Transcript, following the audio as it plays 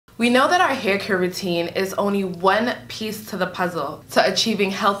We know that our hair care routine is only one piece to the puzzle to achieving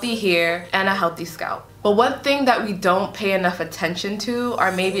healthy hair and a healthy scalp. But one thing that we don't pay enough attention to,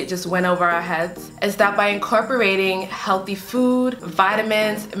 or maybe it just went over our heads, is that by incorporating healthy food,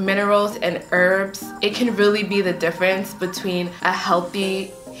 vitamins, minerals, and herbs, it can really be the difference between a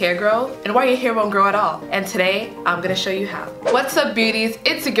healthy hair growth and why your hair won't grow at all. And today I'm gonna show you how. What's up, beauties?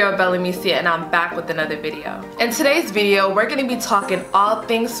 It's your girl Bellamisia, and I'm back with another video. In today's video, we're gonna be talking all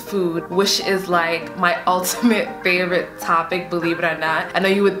things food, which is like my ultimate favorite topic, believe it or not. I know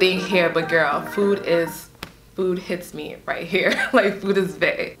you would think hair, but girl, food hits me right here. Like, food is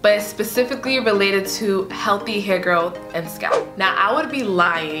big. But it's specifically related to healthy hair growth and scalp. Now, I would be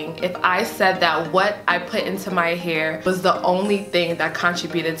lying if I said that what I put into my hair was the only thing that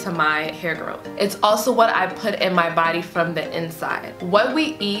contributed to my hair growth. It's also what I put in my body from the inside. What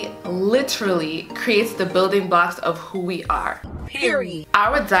we eat literally creates the building blocks of who we are. Period.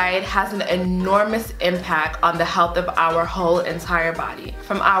 Our diet has an enormous impact on the health of our whole entire body.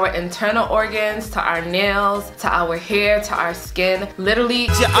 From our internal organs, to our nails, to our hair, to our skin. Literally,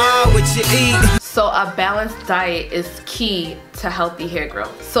 you are what you eat. So a balanced diet is key to healthy hair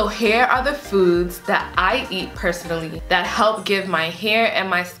growth. So here are the foods that I eat personally that help give my hair and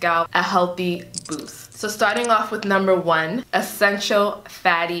my scalp a healthy boost. So starting off with number 1, essential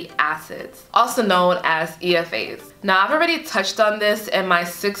fatty acids, also known as EFAs. Now, I've already touched on this in my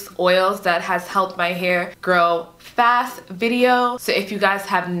 6 oils that has helped my hair grow fast video. So if you guys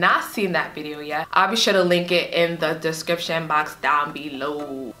have not seen that video yet, I'll be sure to link it in the description box down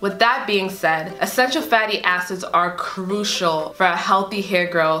below. With that being said, essential fatty acids are crucial for a healthy hair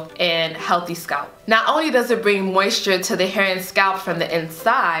growth and healthy scalp. Not only does it bring moisture to the hair and scalp from the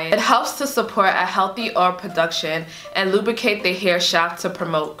inside, it helps to support a healthy oil production and lubricate the hair shaft to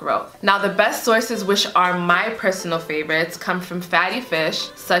promote growth. Now, the best sources, which are my personal favorites, come from fatty fish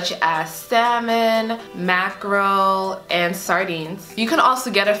such as salmon, mackerel, and sardines. You can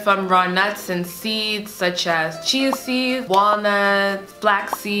also get it from raw nuts and seeds such as chia seeds, walnuts,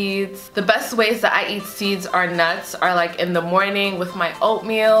 flax seeds. The best ways that I eat seeds or nuts are like in the morning with my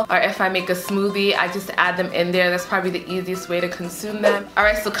oatmeal, or if I make a smoothie, I just add them in there. That's probably the easiest way to consume them.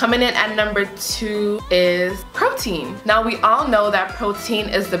 Alright, so coming in at number 2 is protein. Now, we all know that protein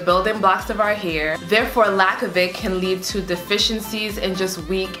is the building blocks of our hair. Therefore, lack of it can lead to deficiencies in just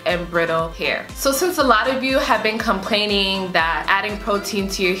weak and brittle hair. So since a lot of you have been complaining that adding protein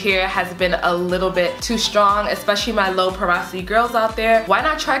to your hair has been a little bit too strong, especially my low porosity girls out there, why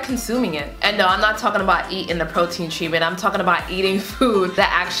not try consuming it? And no, I'm not talking about eating the protein treatment. I'm talking about eating food that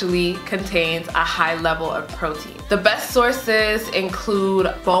actually contains a high level of protein. The best sources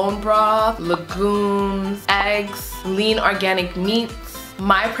include bone broth, legumes, eggs, lean organic meats.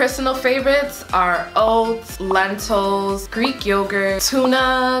 My personal favorites are oats, lentils, Greek yogurt,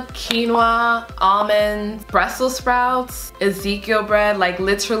 tuna, quinoa, almonds, Brussels sprouts, Ezekiel bread. Like,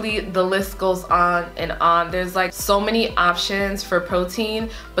 literally the list goes on and on. There's like so many options for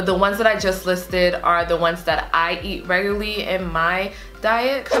protein, but the ones that I just listed are the ones that I eat regularly in my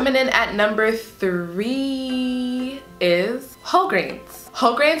diet. Coming in at number 3 is whole grains.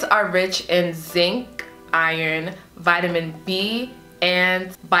 Whole grains are rich in zinc, iron, vitamin B,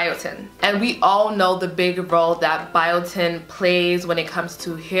 and biotin. And we all know the big role that biotin plays when it comes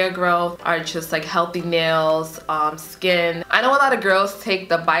to hair growth, or just like healthy nails, skin. I know a lot of girls take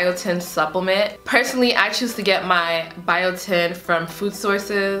the biotin supplement. Personally, I choose to get my biotin from food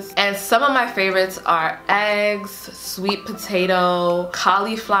sources. And some of my favorites are eggs, sweet potato,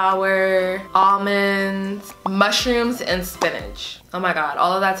 cauliflower, almonds, mushrooms, and spinach. Oh my god,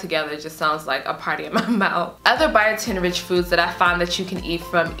 all of that together just sounds like a party in my mouth. Other biotin-rich foods that I found that you can eat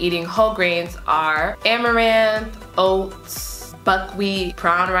from eating whole grains are amaranth, oats, buckwheat,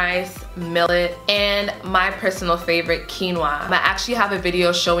 brown rice, millet, and my personal favorite, quinoa. I actually have a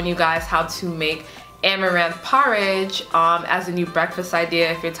video showing you guys how to make Amaranth Porridge as a new breakfast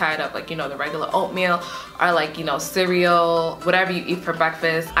idea if you're tired of, like, you know, the regular oatmeal, or like, you know, cereal, whatever you eat for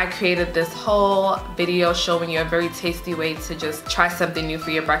breakfast. I created this whole video showing you a very tasty way to just try something new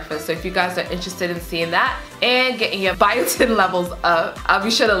for your breakfast. So if you guys are interested in seeing that and getting your biotin levels up, I'll be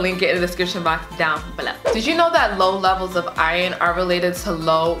sure to link it in the description box down below. Did you know that low levels of iron are related to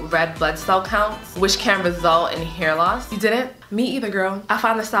low red blood cell counts, which can result in hair loss? You didn't? Me either, girl. I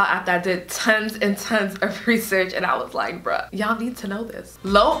found this out after I did tons and tons of research, and I was like, bruh, y'all need to know this.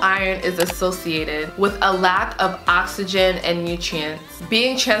 Low iron is associated with a a lack of oxygen and nutrients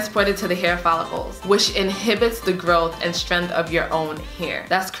being transported to the hair follicles, which inhibits the growth and strength of your own hair.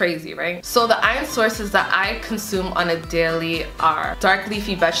 That's crazy, right? So the iron sources that I consume on a daily are dark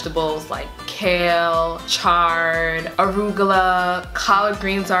leafy vegetables like kale, chard, arugula, collard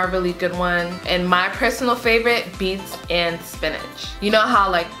greens are a really good one, and my personal favorite, beets and spinach. You know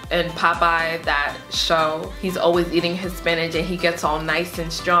how like in Popeye, that show, he's always eating his spinach and he gets all nice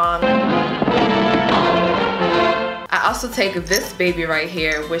and strong. I also take this baby right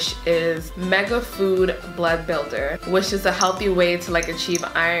here, which is Mega Food Blood Builder, which is a healthy way to like achieve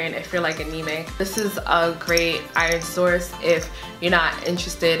iron if you're like anemic. This is a great iron source if you're not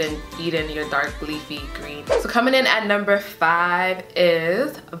interested in eating your dark leafy green. So coming in at number 5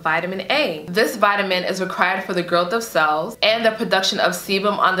 is vitamin A. This vitamin is required for the growth of cells and the production of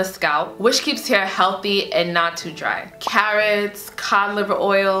sebum on the scalp, which keeps hair healthy and not too dry. Carrots, cod liver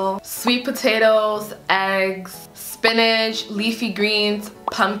oil, sweet potatoes, eggs, spinach, leafy greens,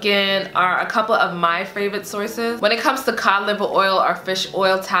 pumpkin are a couple of my favorite sources. When it comes to cod liver oil or fish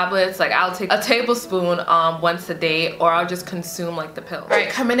oil tablets, like I'll take a tablespoon once a day, or I'll just consume like the pill. Alright,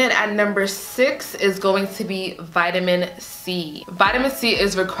 coming in at number 6 is going to be vitamin C. Vitamin C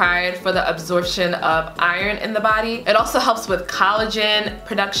is required for the absorption of iron in the body. It also helps with collagen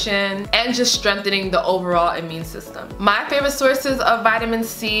production and just strengthening the overall immune system. My favorite sources of vitamin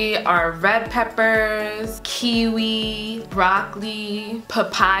C are red peppers, kiwi, broccoli,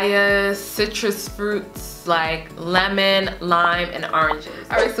 papaya, citrus fruits like lemon, lime, and oranges.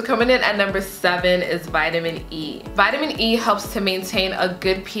 Alright, so coming in at number 7 is vitamin E. Vitamin E helps to maintain a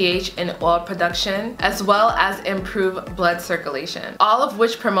good pH in oil production, as well as improve blood circulation, all of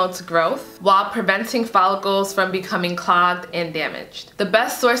which promotes growth while preventing follicles from becoming clogged and damaged. The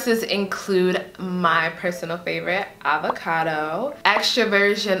best sources include my personal favorite, avocado, extra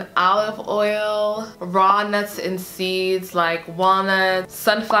virgin olive oil, raw nuts and seeds like walnuts,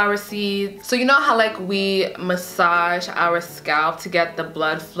 sunflower seeds. So you know how like we massage our scalp to get the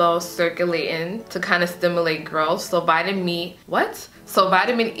blood flow circulating to kind of stimulate growth? So vitamin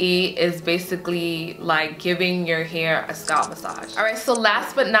E is basically like giving your hair a scalp massage. Alright, so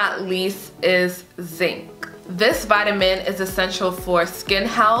last but not least is zinc. This vitamin is essential for skin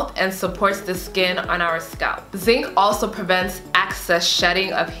health and supports the skin on our scalp. Zinc also prevents excess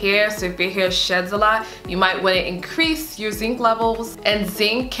shedding of hair, so if your hair sheds a lot, you might want to increase your zinc levels. And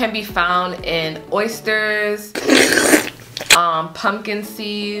zinc can be found in oysters, pumpkin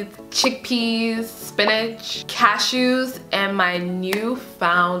seeds, chickpeas, spinach, cashews, and my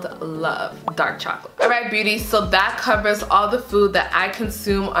newfound love, dark chocolate. Alright beauties, so that covers all the food that I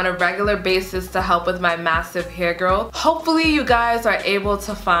consume on a regular basis to help with my massive hair growth. Hopefully you guys are able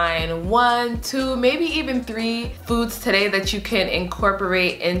to find 1, 2, maybe even 3 foods today that you can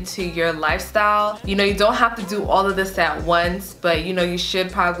incorporate into your lifestyle. You know, you don't have to do all of this at once, but you know, you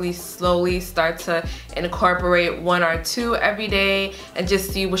should probably slowly start to incorporate 1 or 2 every day and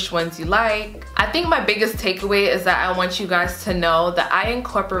just see which ones you like. I think my biggest takeaway is that I want you guys to know that I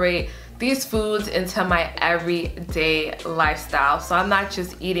incorporate these foods into my everyday lifestyle. So I'm not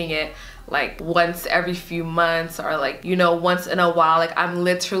just eating it like once every few months or like, you know, once in a while. Like I'm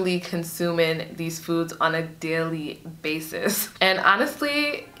literally consuming these foods on a daily basis. And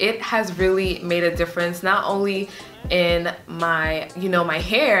honestly, it has really made a difference, not only in my, you know, my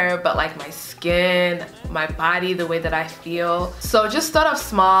hair, but like my skin, my body, the way that I feel. So just start off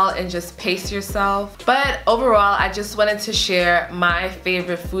small and just pace yourself. But overall, I just wanted to share my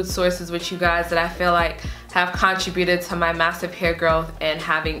favorite food sources with you guys that I feel like have contributed to my massive hair growth and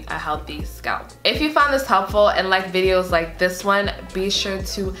having a healthy scalp. If you found this helpful and like videos like this one, be sure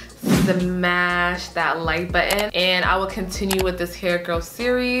to smash that like button, and I will continue with this hair growth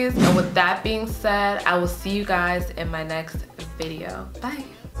series. And with that being said, I will see you guys in my next video. Bye.